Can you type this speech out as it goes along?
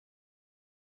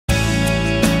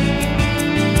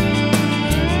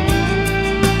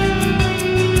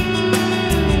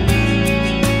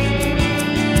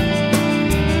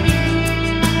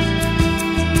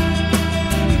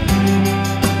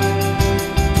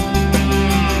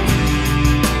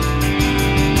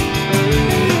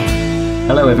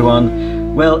Hello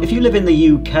everyone. Well, if you live in the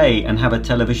UK and have a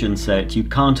television set, you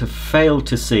can't have failed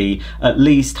to see at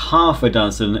least half a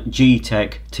dozen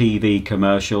Gtech TV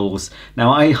commercials.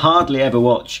 Now, I hardly ever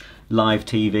watch live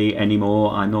TV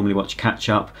anymore. I normally watch catch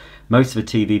up. Most of the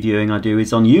TV viewing I do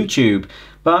is on YouTube.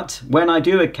 But when I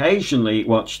do occasionally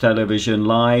watch television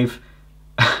live,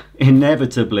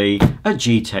 inevitably a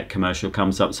Gtech commercial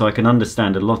comes up, so I can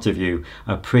understand a lot of you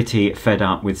are pretty fed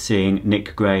up with seeing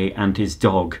Nick Gray and his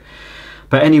dog.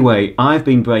 But anyway, I've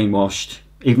been brainwashed.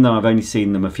 Even though I've only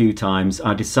seen them a few times,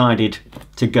 I decided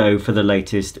to go for the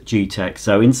latest Gtech.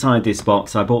 So inside this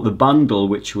box I bought the bundle,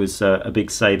 which was a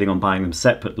big saving on buying them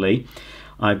separately.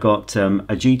 I've got a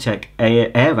Gtech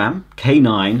AirRam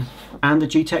K9 and the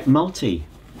Gtech Multi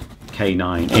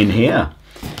K9 in here.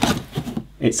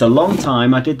 It's a long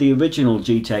time. I did the original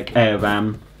Gtech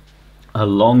AirRam a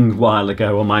long while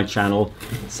ago on my channel,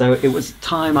 so it was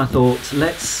time. I thought,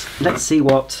 let's see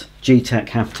what Gtech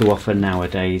have to offer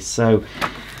nowadays. So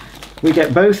we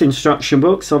get both instruction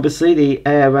books, obviously, the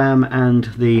AirRam and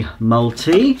the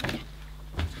Multi.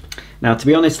 Now, to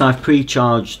be honest, I've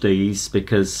pre-charged these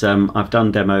because I've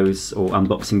done demos or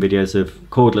unboxing videos of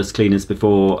cordless cleaners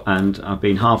before, and I've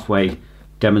been halfway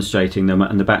demonstrating them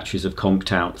and the batteries have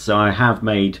conked out. So I have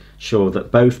made sure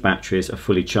that both batteries are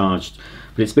fully charged.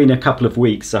 But it's been a couple of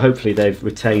weeks, so hopefully they've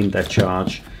retained their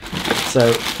charge.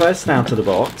 So first out of the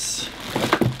box,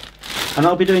 and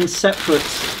I'll be doing separate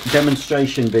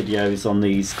demonstration videos on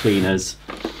these cleaners.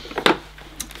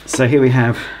 So here we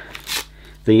have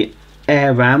the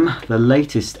AirRam, the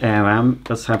latest AirRam. It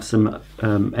does have some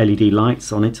LED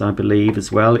lights on it, I believe,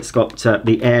 as well. It's got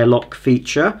the airlock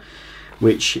feature,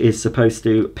 which is supposed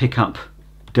to pick up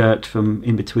dirt from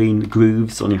in between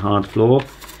grooves on your hard floor.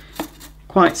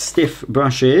 Quite stiff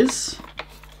brushes,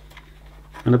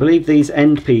 and I believe these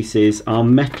end pieces are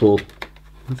metal.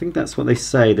 I think that's what they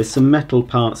say. There's some metal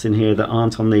parts in here that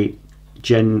aren't on the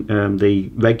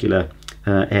regular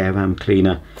AirRam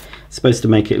cleaner. It's supposed to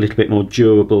make it a little bit more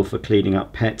durable for cleaning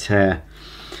up pet hair.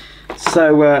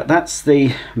 So that's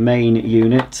the main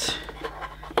unit.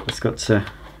 Just got to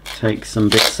take some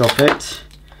bits off it.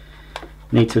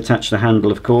 Need to attach the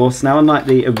handle, of course. Now, unlike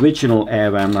the original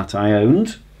AirRam that I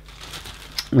owned,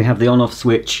 we have the on-off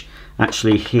switch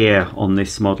actually here on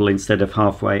this model instead of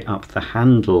halfway up the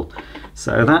handle.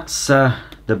 So that's the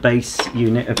base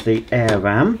unit of the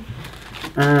AirRam.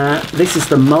 This is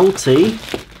the Multi,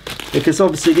 because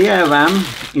obviously the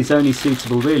AirRam is only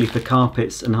suitable really for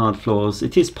carpets and hard floors.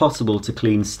 It is possible to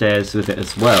clean stairs with it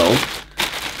as well,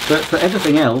 but for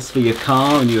everything else, for your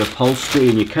car and your upholstery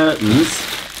and your curtains,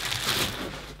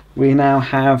 we now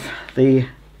have the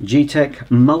Gtech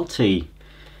Multi.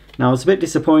 Now, I was a bit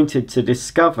disappointed to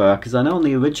discover, because I know on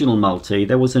the original Multi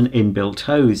there was an inbuilt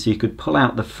hose, so you could pull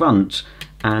out the front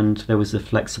and there was a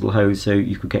flexible hose so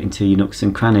you could get into your nooks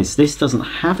and crannies. This doesn't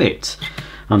have it,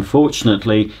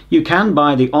 unfortunately. You can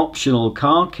buy the optional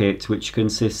car kit, which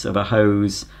consists of a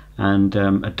hose and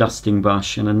a dusting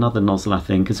brush and another nozzle, I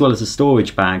think, as well as a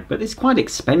storage bag, but it's quite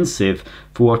expensive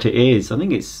for what it is. I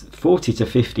think it's 40 to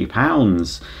 50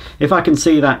 pounds. If I can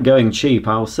see that going cheap,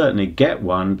 I'll certainly get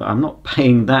one, but I'm not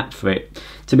paying that for it.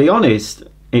 To be honest,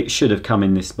 it should have come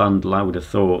in this bundle, I would have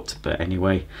thought, but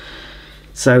anyway.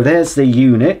 So there's the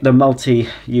unit, the Multi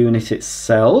unit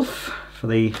itself for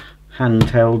the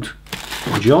handheld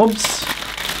jobs.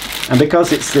 And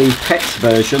because it's the pet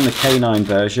version, the K9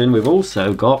 version, we've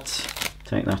also got,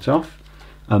 take that off,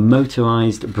 a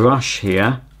motorised brush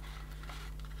here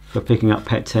for picking up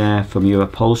pet hair from your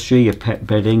upholstery, your pet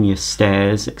bedding, your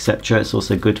stairs, etc. It's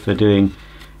also good for doing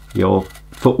your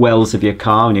footwells of your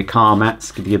car and your car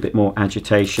mats, give you a bit more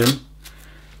agitation.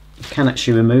 You can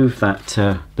actually remove that,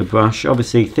 the brush.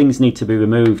 Obviously things need to be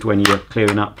removed when you're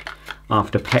clearing up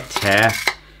after pet hair,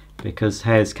 because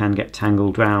hairs can get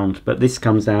tangled round, but this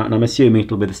comes out, and I'm assuming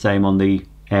it'll be the same on the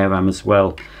AirRam as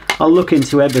well. I'll look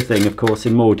into everything, of course,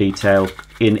 in more detail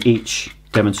in each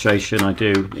demonstration I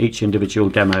do, each individual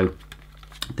demo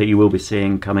that you will be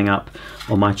seeing coming up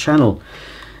on my channel.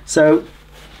 So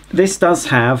this does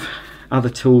have other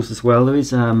tools as well. There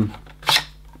is a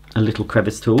little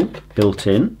crevice tool built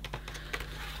in,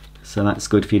 so that's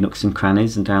good for your nooks and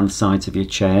crannies and down the sides of your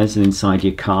chairs and inside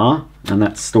your car, and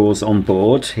that stores on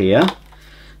board here,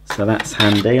 so that's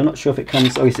handy. I'm not sure if it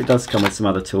comes, oh yes, it does come with some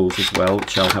other tools as well,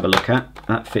 which I'll have a look at.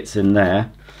 That fits in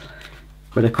there,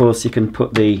 but of course you can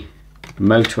put the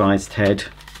motorised head,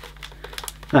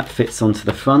 that fits onto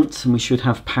the front, and we should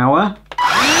have power.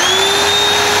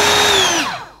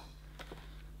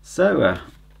 So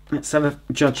let's have a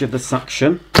judge of the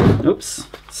suction. Oops,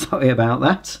 sorry about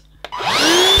that.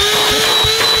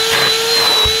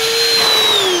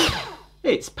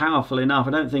 It's powerful enough.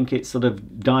 I don't think it's sort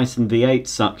of Dyson V8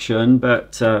 suction,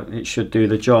 but it should do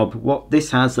the job. What this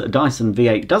has that a Dyson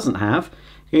V8 doesn't have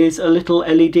is a little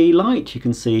LED light you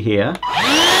can see here.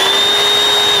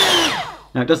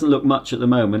 Now it doesn't look much at the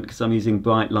moment because I'm using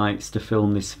bright lights to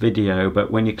film this video,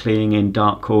 but when you're cleaning in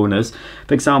dark corners,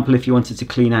 for example if you wanted to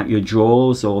clean out your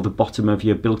drawers or the bottom of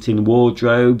your built-in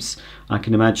wardrobes, I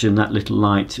can imagine that little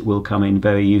light will come in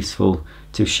very useful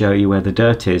to show you where the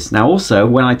dirt is. Now also,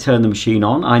 when I turned the machine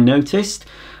on, I noticed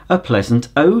a pleasant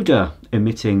odour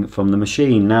emitting from the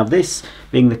machine. Now this,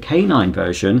 being the K9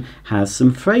 version, has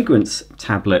some fragrance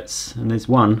tablets, and there's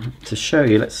one to show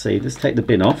you. Let's see, let's take the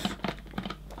bin off.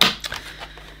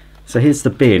 So here's the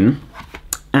bin,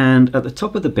 and at the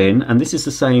top of the bin, and this is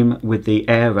the same with the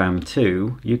AirRam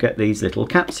 2, you get these little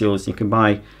capsules. You can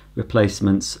buy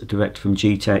replacements direct from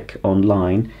Gtech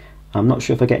online. I'm not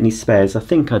sure if I get any spares. I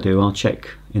think I do. I'll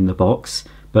check in the box,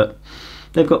 but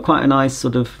they've got quite a nice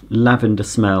sort of lavender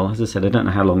smell. As I said, I don't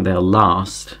know how long they'll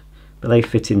last, but they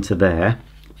fit into there.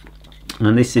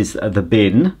 And this is the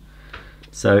bin,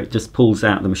 so it just pulls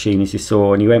out the machine as you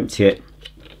saw, and you empty it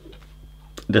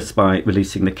just by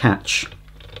releasing the catch.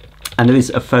 And there is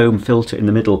a foam filter in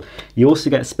the middle. You also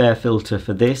get a spare filter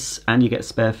for this, and you get a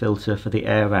spare filter for the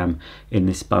AirRam in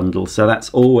this bundle, so that's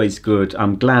always good.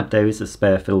 I'm glad there is a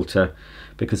spare filter,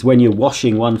 because when you're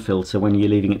washing one filter, when you're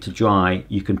leaving it to dry,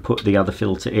 you can put the other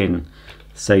filter in,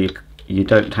 so you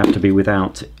don't have to be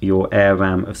without your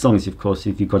AirRam, as long as of course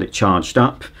if you've got it charged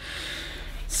up.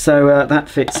 So that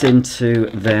fits into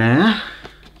there.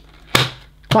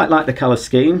 Quite like the colour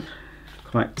scheme.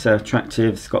 Quite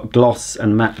attractive. It's got gloss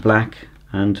and matte black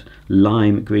and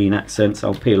lime green accents.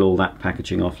 I'll peel all that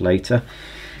packaging off later.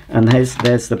 And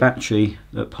there's the battery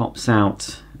that pops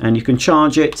out, and you can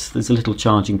charge it. There's a little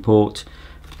charging port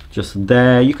just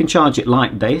there. You can charge it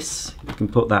like this. You can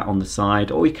put that on the side,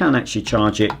 or you can actually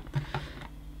charge it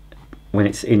when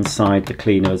it's inside the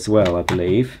cleaner as well, I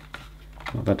believe.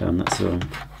 What have I done? That's wrong.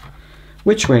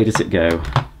 Which way does it go?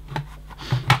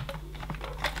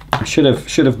 I should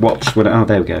have watched what. Oh,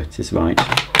 there we go. It is right.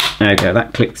 There we go.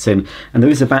 That clicks in, and there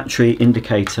is a battery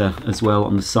indicator as well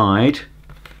on the side.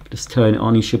 Just turn it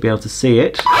on. You should be able to see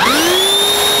it.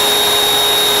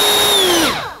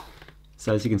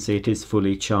 So as you can see, it is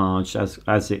fully charged. As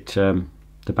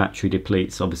the battery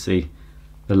depletes, obviously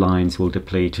the lines will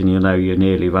deplete, and you'll know you're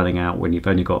nearly running out when you've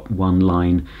only got one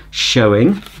line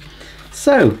showing.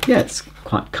 So yeah, it's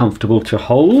quite comfortable to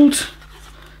hold.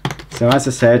 So as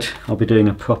I said, I'll be doing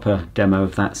a proper demo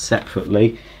of that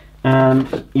separately.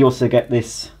 And you also get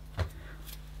this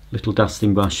little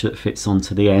dusting brush that fits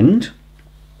onto the end.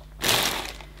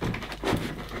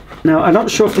 Now, I'm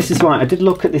not sure if this is right. I did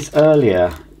look at this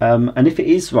earlier, and if it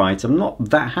is right, I'm not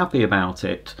that happy about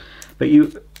it. But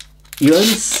you only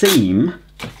seem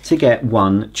to get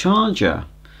one charger.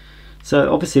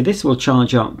 So obviously this will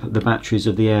charge up the batteries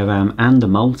of the AirRam and the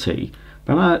multi.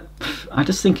 But I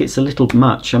just think it's a little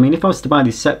much. I mean, if I was to buy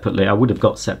these separately, I would have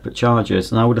got separate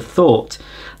chargers, and I would have thought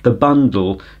the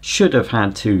bundle should have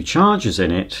had two chargers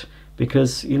in it,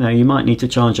 because you know you might need to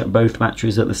charge up both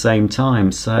batteries at the same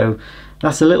time. So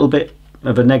that's a little bit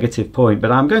of a negative point.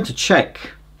 But I'm going to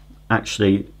check.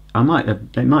 Actually,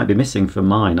 it might be missing from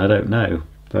mine. I don't know.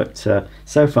 But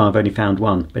so far I've only found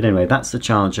one. But anyway, that's the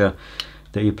charger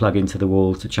that you plug into the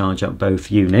wall to charge up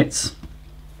both units.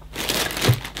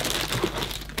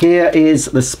 Here is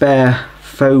the spare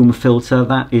foam filter.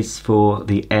 That is for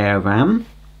the AirRam,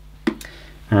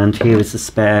 and here is the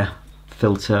spare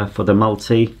filter for the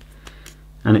multi,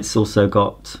 and it's also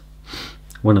got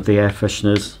one of the air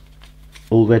fresheners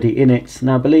already in it.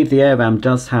 Now I believe the AirRam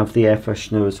does have the air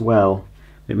freshener as well.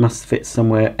 It must fit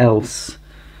somewhere else,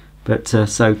 but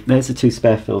so there's the two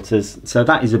spare filters. So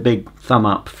that is a big thumb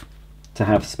up to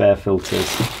have spare filters.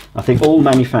 I think all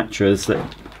manufacturers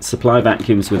that supply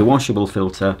vacuums with a washable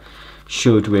filter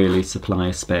should really supply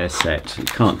a spare set.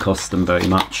 It can't cost them very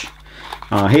much.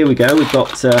 Here we go. We've got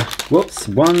whoops,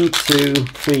 1, 2,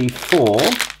 3, 4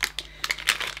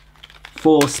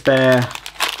 spare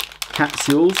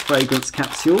capsules, fragrance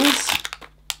capsules.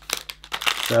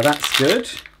 So that's good.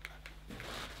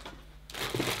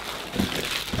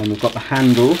 And we've got the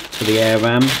handle for the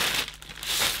AirRam.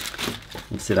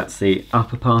 Obviously that's the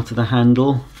upper part of the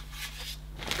handle.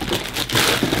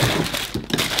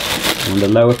 On the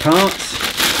lower part,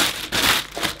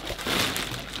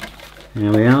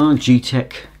 there we are,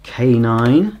 Gtech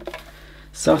K9.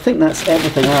 So I think that's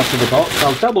everything out of the box.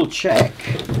 I'll double check.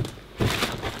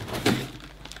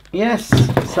 Yes,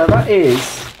 so that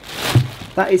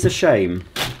is a shame.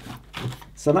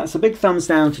 So that's a big thumbs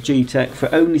down to Gtech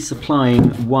for only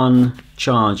supplying one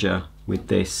charger with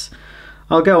this.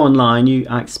 I'll go online.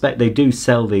 I expect they do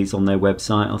sell these on their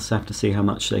website. I'll just have to see how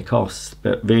much they cost,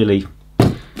 but really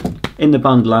in the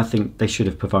bundle I think they should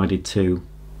have provided 2.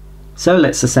 So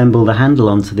let's assemble the handle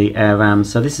onto the AirRam.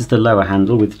 So this is the lower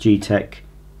handle with Gtech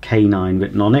K9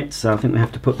 written on it. So I think we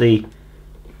have to put the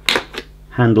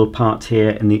handle part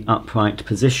here in the upright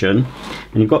position,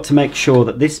 and you've got to make sure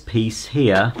that this piece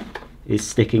here is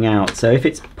sticking out. So if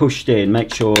it's pushed in,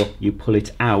 make sure you pull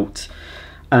it out,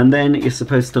 and then you're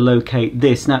supposed to locate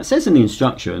this. Now it says in the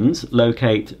instructions,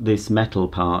 locate this metal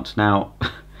part. Now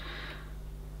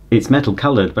it's metal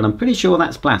coloured, but I'm pretty sure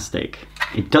that's plastic.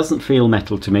 It doesn't feel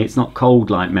metal to me. It's not cold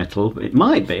like metal. It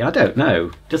might be, I don't know.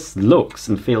 It just looks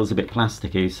and feels a bit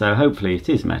plasticky, so hopefully it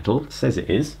is metal. It says it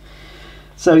is.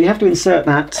 So you have to insert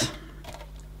that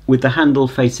with the handle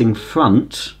facing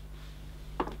front,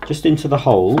 just into the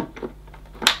hole,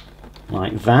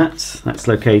 like that. That's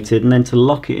located, and then to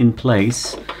lock it in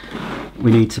place,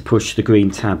 we need to push the green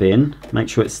tab in, make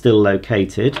sure it's still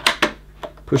located,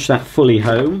 push that fully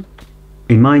home.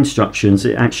 In my instructions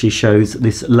it actually shows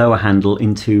this lower handle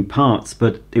in 2 parts,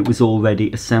 but it was already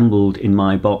assembled in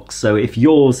my box. So if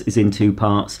yours is in 2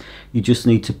 parts, you just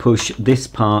need to push this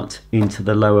part into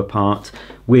the lower part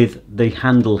with the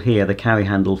handle here, the carry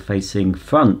handle, facing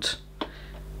front.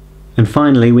 And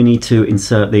finally we need to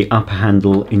insert the upper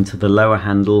handle into the lower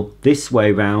handle this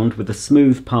way round, with the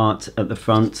smooth part at the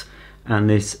front and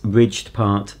this ridged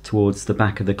part towards the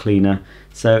back of the cleaner.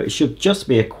 So it should just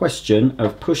be a question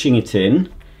of pushing it in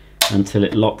until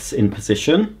it locks in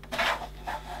position.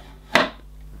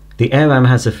 The AirRam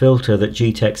has a filter that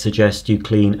Gtech suggests you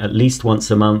clean at least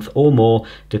once a month or more,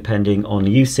 depending on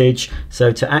usage.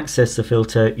 So to access the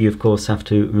filter, you of course have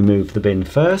to remove the bin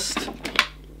first.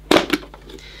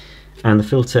 And the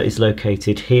filter is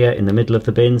located here in the middle of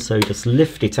the bin, so just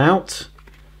lift it out.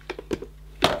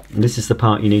 And this is the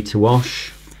part you need to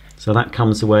wash. So that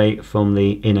comes away from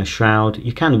the inner shroud.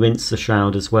 You can rinse the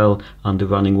shroud as well under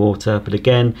running water, but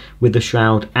again, with the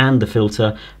shroud and the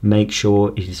filter, make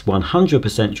sure it is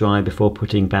 100% dry before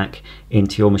putting back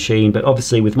into your machine. But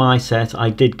obviously with my set, I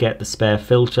did get the spare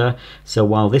filter, so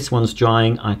while this one's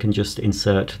drying, I can just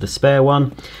insert the spare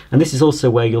one. And this is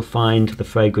also where you'll find the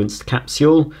fragrance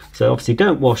capsule. So obviously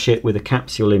don't wash it with a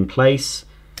capsule in place.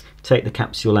 Take the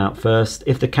capsule out first.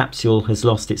 If the capsule has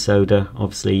lost its odour,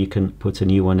 obviously you can put a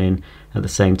new one in at the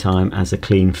same time as a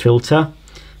clean filter.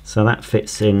 So that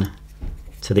fits in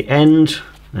to the end,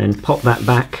 and pop that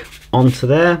back onto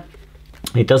there.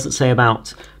 It doesn't say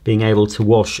about being able to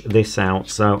wash this out,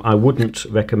 so I wouldn't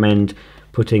recommend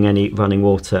putting any running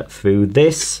water through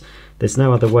this. There's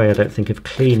no other way, I don't think, of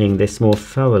cleaning this more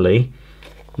thoroughly.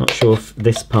 Not sure if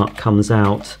this part comes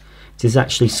out. It is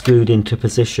actually screwed into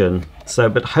position, so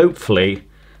but hopefully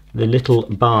the little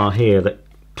bar here that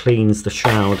cleans the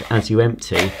shroud as you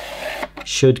empty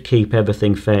should keep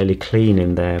everything fairly clean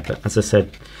in there. But as I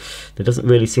said, there doesn't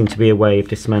really seem to be a way of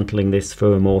dismantling this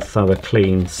for a more thorough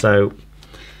clean, so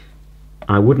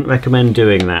I wouldn't recommend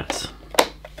doing that.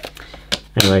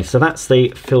 Anyway, so that's the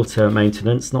filter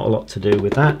maintenance, not a lot to do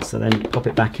with that. So then pop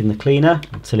it back in the cleaner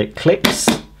until it clicks.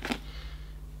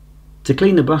 To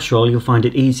clean the brush roll, you'll find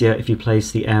it easier if you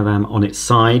place the AirRam on its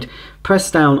side.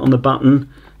 Press down on the button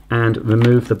and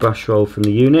remove the brush roll from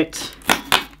the unit,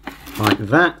 like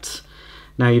that.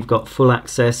 Now you've got full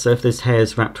access, so if there's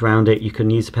hairs wrapped around it, you can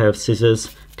use a pair of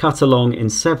scissors, cut along in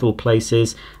several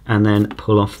places and then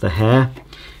pull off the hair.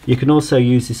 You can also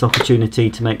use this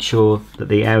opportunity to make sure that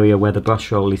the area where the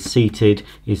brush roll is seated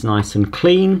is nice and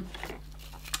clean.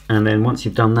 And then once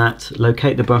you've done that,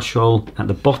 locate the brush roll at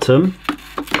the bottom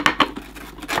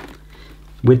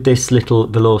with this little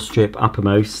velour strip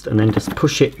uppermost, and then just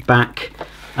push it back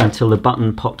until the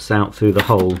button pops out through the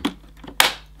hole.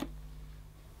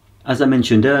 As I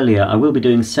mentioned earlier, I will be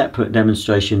doing separate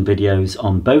demonstration videos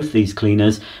on both these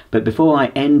cleaners, but before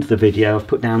I end the video, I've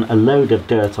put down a load of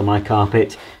dirt on my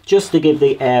carpet just to give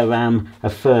the AirRam a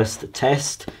first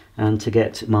test and to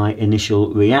get my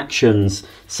initial reactions.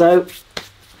 So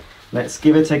let's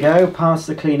give it a go. Pass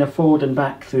the cleaner forward and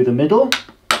back through the middle.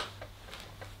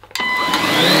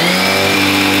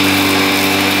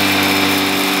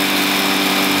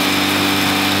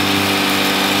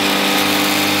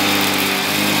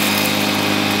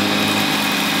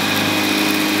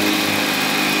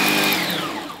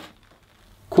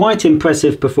 Quite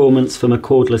impressive performance from a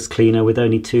cordless cleaner with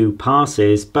only 2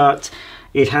 passes, but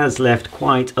it has left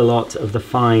quite a lot of the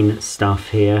fine stuff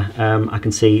here. I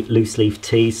can see loose leaf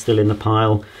tea still in the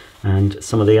pile and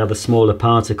some of the other smaller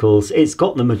particles. It's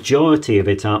got the majority of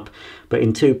it up, but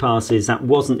in 2 passes that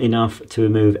wasn't enough to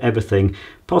remove everything.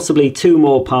 Possibly 2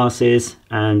 more passes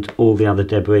and all the other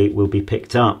debris will be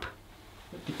picked up.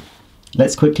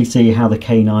 Let's quickly see how the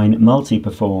K9 Multi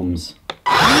performs.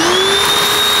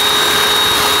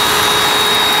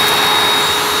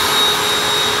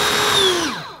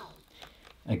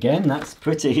 Again, that's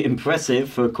pretty impressive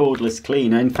for a cordless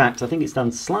cleaner. In fact, I think it's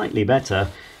done slightly better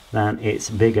than its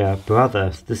bigger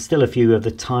brother. There's still a few of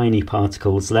the tiny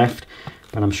particles left,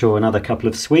 but I'm sure another couple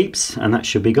of sweeps and that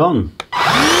should be gone.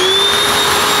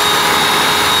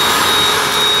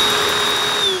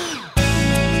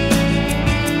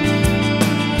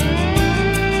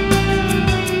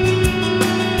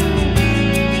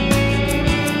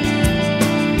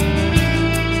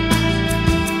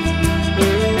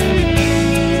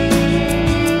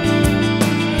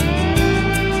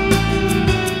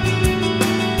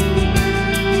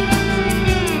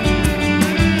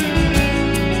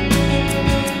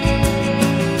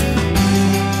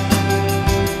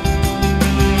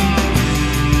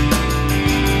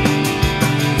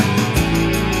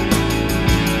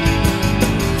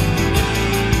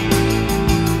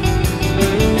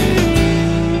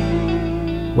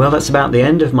 Well, that's about the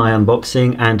end of my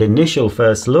unboxing and initial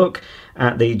first look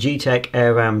at the Gtech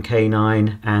AirRam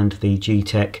K9 and the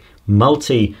Gtech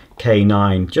Multi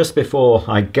K9. Just before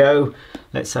I go,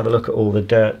 let's have a look at all the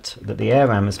dirt that the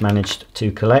AirRam has managed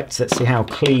to collect. Let's see how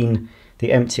clean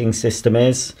the emptying system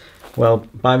is. Well,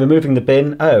 by removing the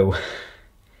bin,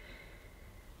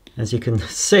 as you can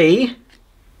see,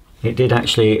 it did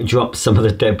actually drop some of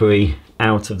the debris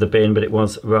out of the bin, but it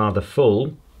was rather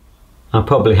full. I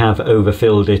probably have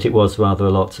overfilled it. It was rather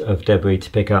a lot of debris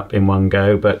to pick up in one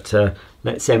go, but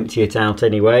let's empty it out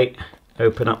anyway.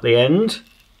 Open up the end,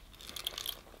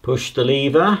 push the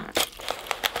lever.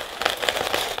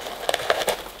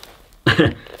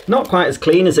 Not quite as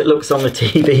clean as it looks on the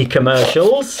TV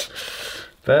commercials,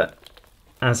 but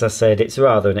as I said, it's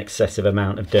rather an excessive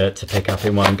amount of dirt to pick up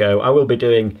in one go. I will be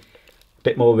doing a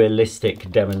bit more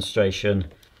realistic demonstration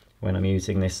when I'm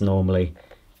using this normally.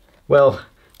 Well,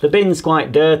 the bin's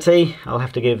quite dirty. I'll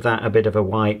have to give that a bit of a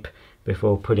wipe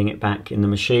before putting it back in the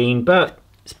machine, but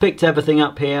it's picked everything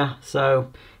up here,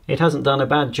 so it hasn't done a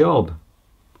bad job.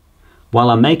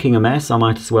 While I'm making a mess, I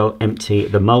might as well empty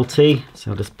the Multi, so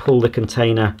I'll just pull the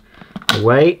container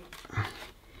away,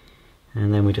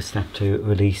 and then we just have to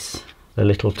release the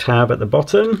little tab at the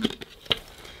bottom.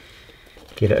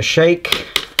 Give it a shake,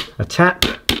 a tap.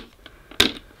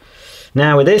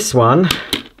 Now with this one,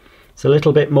 it's a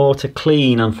little bit more to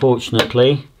clean,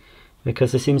 unfortunately,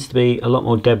 because there seems to be a lot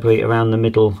more debris around the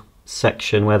middle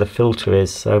section where the filter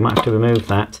is, so I might have to remove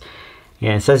that.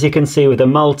 Yes, as you can see with the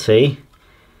Multi,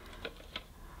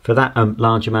 for that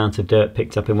large amount of dirt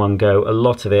picked up in one go, a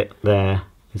lot of it there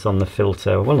is on the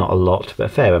filter. Well, not a lot, but a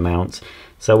fair amount.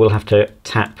 So we'll have to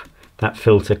tap that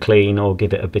filter clean or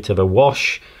give it a bit of a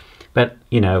wash. But,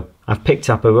 you know, I've picked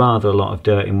up a rather lot of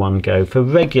dirt in one go. For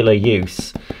regular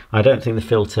use, I don't think the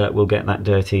filter will get that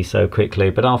dirty so quickly,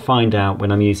 but I'll find out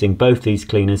when I'm using both these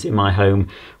cleaners in my home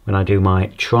when I do my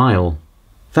trial.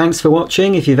 Thanks for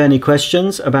watching. If you have any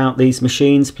questions about these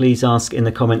machines, please ask in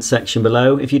the comments section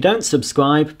below. If you don't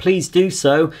subscribe, please do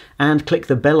so and click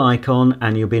the bell icon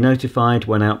and you'll be notified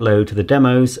when I upload the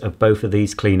demos of both of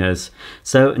these cleaners.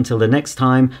 So until the next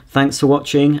time, thanks for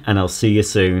watching and I'll see you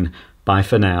soon. Bye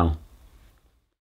for now.